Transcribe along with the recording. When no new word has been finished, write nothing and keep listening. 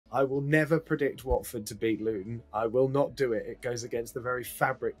I will never predict Watford to beat Luton. I will not do it. It goes against the very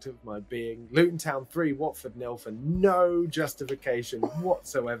fabric of my being. Luton Town 3, Watford 0 for no justification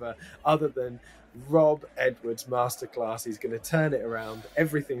whatsoever other than Rob Edwards' masterclass. He's going to turn it around.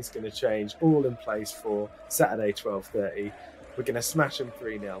 Everything's going to change. All in place for Saturday, 12:30. We're going to smash them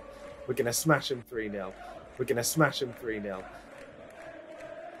 3-0. We're going to smash them 3-0. We're going to smash them 3-0.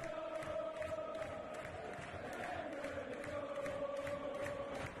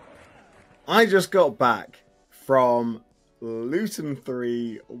 I just got back from Luton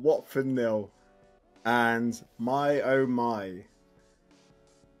 3, Watford 0, and my oh my.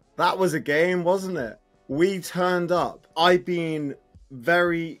 That was a game, wasn't it? We turned up. I've been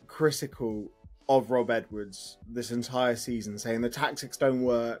very critical of Rob Edwards this entire season, saying the tactics don't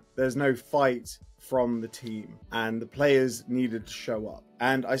work, there's no fight from the team, and the players needed to show up.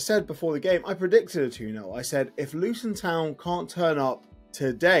 And I said before the game, I predicted a 2-0. I said, if Luton Town can't turn up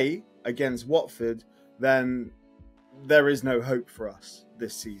today against Watford, then there is no hope for us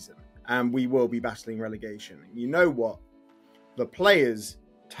this season, and we will be battling relegation. You know what? The players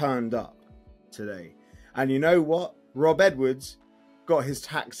turned up today, and you know what? Rob Edwards got his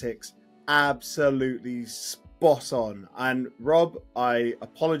tactics absolutely spot on. And Rob, I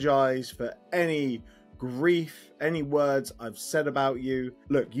apologize for any grief, any words I've said about you.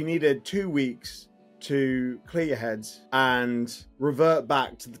 Look, you needed 2 weeks to clear your heads and revert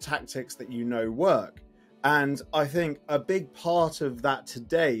back to the tactics that you know work. And I think a big part of that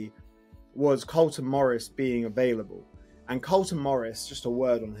today was Colton Morris being available. And Colton Morris, just a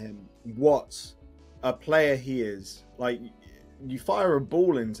word on him, what a player he is. Like, you fire a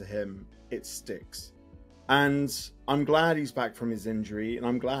ball into him, it sticks. And I'm glad he's back from his injury, and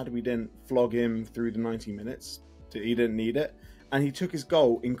I'm glad we didn't flog him through the 90 minutes. He didn't need it. And he took his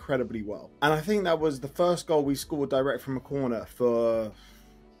goal incredibly well. And I think that was the first goal we scored direct from a corner for...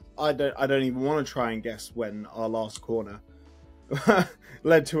 I don't even want to try and guess when our last corner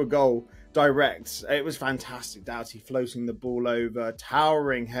led to a goal direct. It was fantastic. Doughty floating the ball over,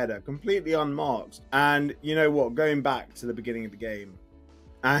 towering header, completely unmarked. And you know what? Going back to the beginning of the game,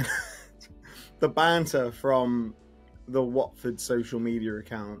 and the banter from the Watford social media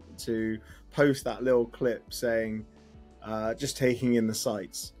account to post that little clip saying, just taking in the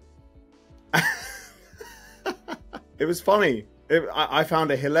sights. It was funny. I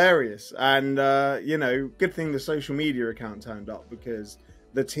found it hilarious. And, you know, good thing the social media account turned up, because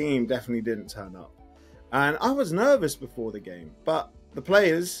the team definitely didn't turn up. And I was nervous before the game, but the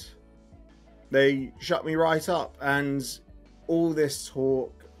players, they shut me right up. And all this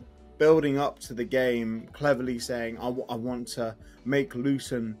talk building up to the game, cleverly saying, I want to make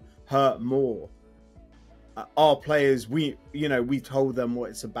Luton hurt more. Our players, we told them what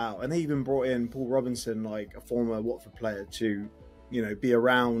it's about. And they even brought in Paul Robinson, like a former Watford player, to, you know, be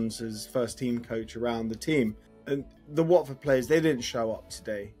around as first team coach around the team. And the Watford players, they didn't show up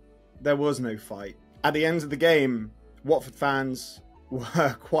today. There was no fight. At the end of the game, Watford fans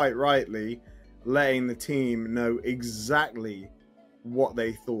were quite rightly letting the team know exactly what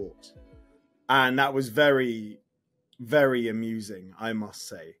they thought. And that was very, very amusing, I must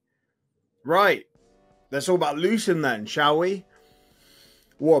say. Right. Let's talk about Luton then, shall we?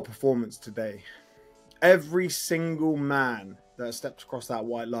 What a performance today. Every single man that stepped across that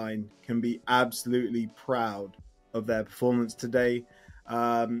white line can be absolutely proud of their performance today.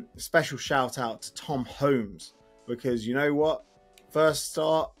 Special shout out to Tom Holmes, because you know what? First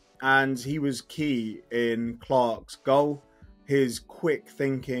start, and he was key in Clark's goal. His quick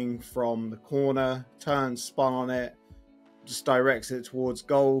thinking from the corner, turned, spun on it, just directs it towards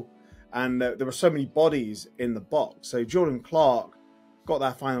goal. And there were so many bodies in the box. So Jordan Clark got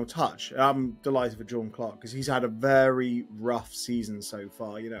that final touch. I'm delighted for Jordan Clark, because he's had a very rough season so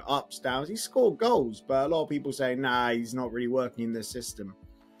far. You know, ups, downs. He scored goals, but a lot of people say, nah, he's not really working in this system.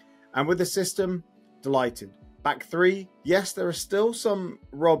 And with the system, delighted. Back three, yes, there are still some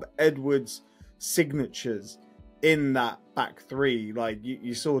Rob Edwards signatures in that back three. Like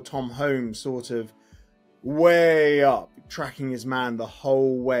you saw Tom Holmes sort of way up, tracking his man the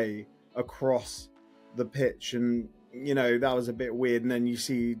whole way across the pitch, and you know that was a bit weird. And then you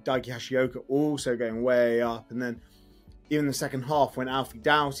see Daiki Hashioka also going way up, and then even the second half when Alfie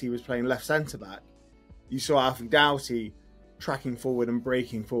Doughty was playing left centre back, you saw Alfie Doughty tracking forward and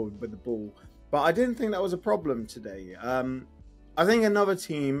breaking forward with the ball. But I didn't think that was a problem today. I think another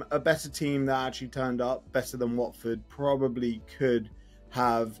team, a better team that actually turned up, better than Watford, probably could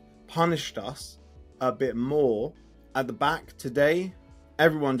have punished us a bit more at the back today.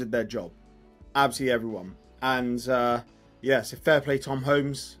 Everyone did their job. Absolutely everyone. And Yeah, so fair play Tom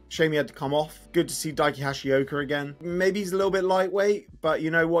Holmes. Shame he had to come off. Good to see Daiki Hashioka again. Maybe he's a little bit lightweight, but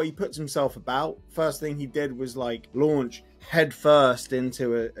you know what? He puts himself about. First thing he did was like launch head first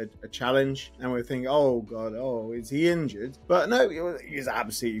into a challenge, and we're thinking, oh god, oh, is he injured? But no, he was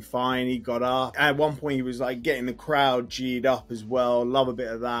absolutely fine. He got up. At one point he was like getting the crowd G'd up as well. Love a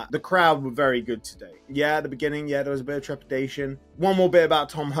bit of that. The crowd were very good today. Yeah, at the beginning, yeah, there was a bit of trepidation. One more bit about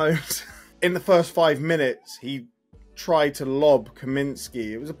Tom Holmes. In the first 5 minutes, he tried to lob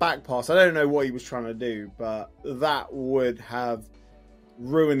Kaminsky. It was a back pass. I don't know what he was trying to do, but that would have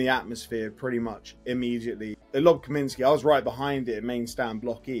ruined the atmosphere pretty much immediately. They lobbed Kaminsky. I was right behind it, main stand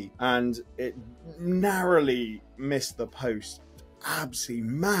block E, and it narrowly missed the post. Absolutely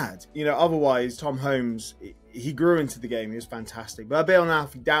mad. You know, otherwise, Tom Holmes, he grew into the game. He was fantastic. But a bit on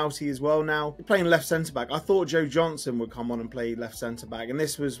Alfie Doughty as well now. He's playing left centre-back. I thought Joe Johnson would come on and play left centre-back. And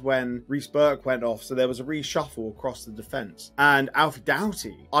this was when Reece Burke went off. So there was a reshuffle across the defence. And Alfie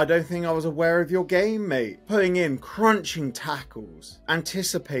Doughty, I don't think I was aware of your game, mate. Putting in crunching tackles,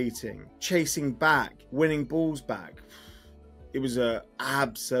 anticipating, chasing back, winning balls back. It was a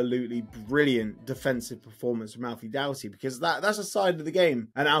absolutely brilliant defensive performance from Alfie Doughty, because that's a side of the game,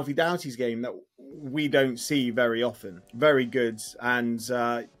 and Alfie Doughty's game, that we don't see very often. Very good. And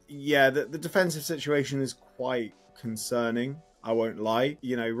yeah, the defensive situation is quite concerning. I won't lie.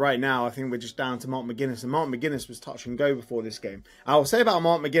 You know, right now, I think we're just down to Mark McGuinness, and Mark McGuinness was touch and go before this game. I will say about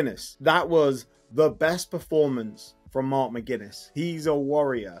Mark McGuinness, that was the best performance from Mark McGuinness. He's a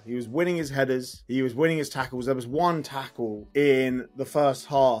warrior. He was winning his headers. He was winning his tackles. There was one tackle in the first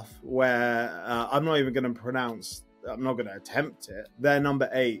half where I'm not even going to pronounce, I'm not going to attempt it. Their number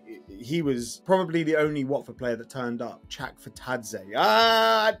 8, he was probably the only Watford player that turned up. Chak Fatadze.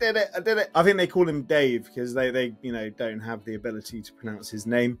 I did it. I think they call him Dave because they you know, don't have the ability to pronounce his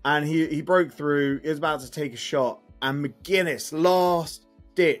name. And he broke through. He was about to take a shot, and McGuinness, last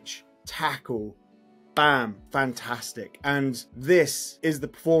ditch tackle. Bam, fantastic. And this is the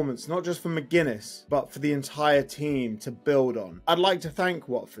performance, not just for McGuinness, but for the entire team to build on. I'd like to thank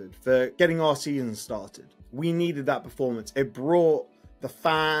Watford for getting our season started. We needed that performance. It brought the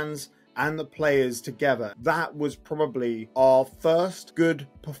fans and the players together. That was probably our first good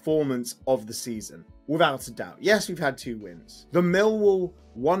performance of the season, without a doubt. Yes, we've had 2 wins. The Millwall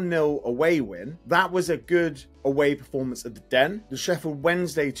 1-0 away win, that was a good away performance at the Den. The Sheffield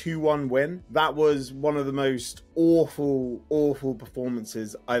Wednesday 2-1 win, that was one of the most awful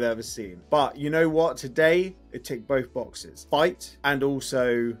performances I've ever seen. But you know what? Today, it ticked both boxes. Fight and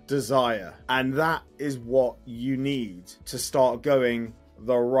also desire. And that is what you need to start going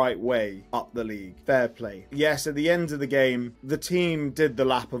the right way up the league. Fair play. Yes, at the end of the game, the team did the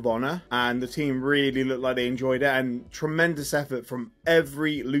lap of honour, and the team really looked like they enjoyed it, and tremendous effort from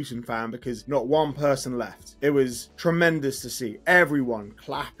every Luton fan, because not one person left. It was tremendous to see everyone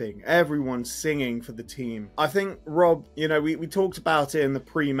clapping, everyone singing for the team. I think Rob, you know, we talked about it in the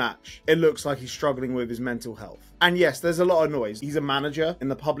pre-match. It looks like he's struggling with his mental health. And yes, there's a lot of noise. He's a manager in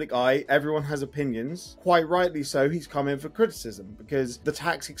the public eye. Everyone has opinions. Quite rightly so, he's come in for criticism because the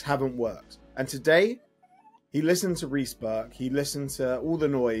tactics haven't worked. And today, he listened to Reece Burke, he listened to all the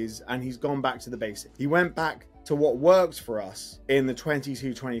noise, and he's gone back to the basics. He went back to what worked for us in the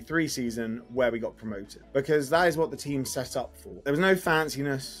 22-23 season where we got promoted, because that is what the team set up for. There was no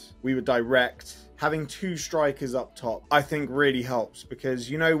fanciness. We were direct. Having 2 strikers up top, I think really helps, because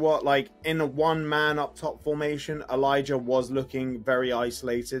you know what, like in a 1-man up top formation, Elijah was looking very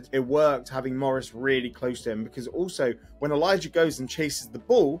isolated. It worked having Morris really close to him, because also when Elijah goes and chases the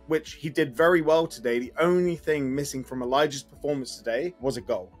ball, which he did very well today, the only thing missing from Elijah's performance today was a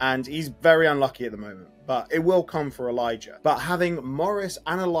goal. And he's very unlucky at the moment, but it will come for Elijah. But having Morris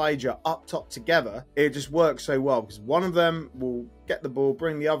and Elijah up top together, it just works so well, because one of them will get the ball,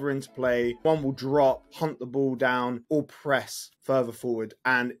 bring the other into play, one will drop, hunt the ball down, or press further forward,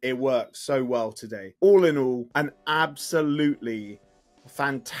 and it works so well today. All in all, an absolutely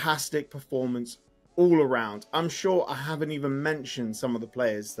fantastic performance all around. I'm sure I haven't even mentioned some of the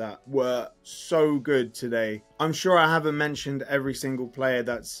players that were so good today. I'm sure I haven't mentioned every single player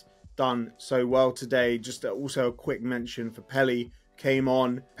that's done so well today. Just also a quick mention for Pelly. Came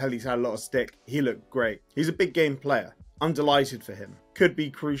on, Pelly's had a lot of stick. He looked great. He's a big game player. I'm delighted for him. Could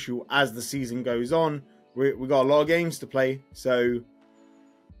be crucial as the season goes on. We got a lot of games to play, so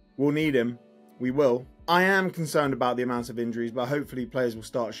we'll need him. We will. I am concerned about the amount of injuries, but hopefully players will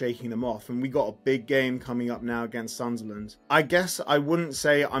start shaking them off. And we got a big game coming up now against Sunderland. I guess I wouldn't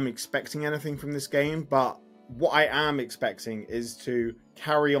say I'm expecting anything from this game, but what I am expecting is to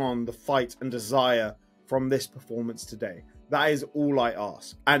carry on the fight and desire from this performance today. That is all I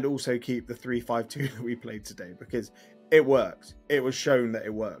ask. And also keep the 3-5-2 that we played today, because it worked. It was shown that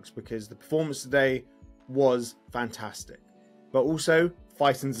it works because the performance today was fantastic. But also,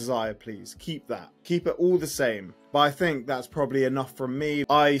 fight and desire, please. Keep that. Keep it all the same. But I think that's probably enough from me.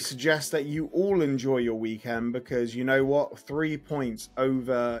 I suggest that you all enjoy your weekend because you know what? 3 points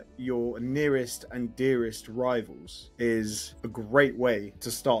over your nearest and dearest rivals is a great way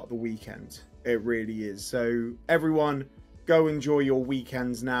to start the weekend. It really is. So everyone, go enjoy your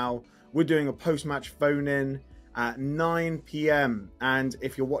weekends now. We're doing a post-match phone-in at 9 p.m. And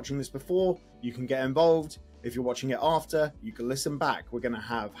if you're watching this before, you can get involved. If you're watching it after, you can listen back. We're going to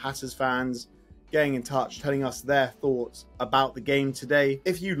have Hatters fans getting in touch, telling us their thoughts about the game today.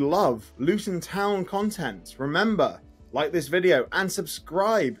 If you love Luton Town content, remember, like this video and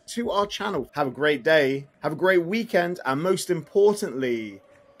subscribe to our channel. Have a great day, have a great weekend, and most importantly,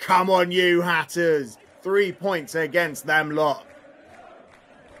 come on you Hatters, 3 points against them lot.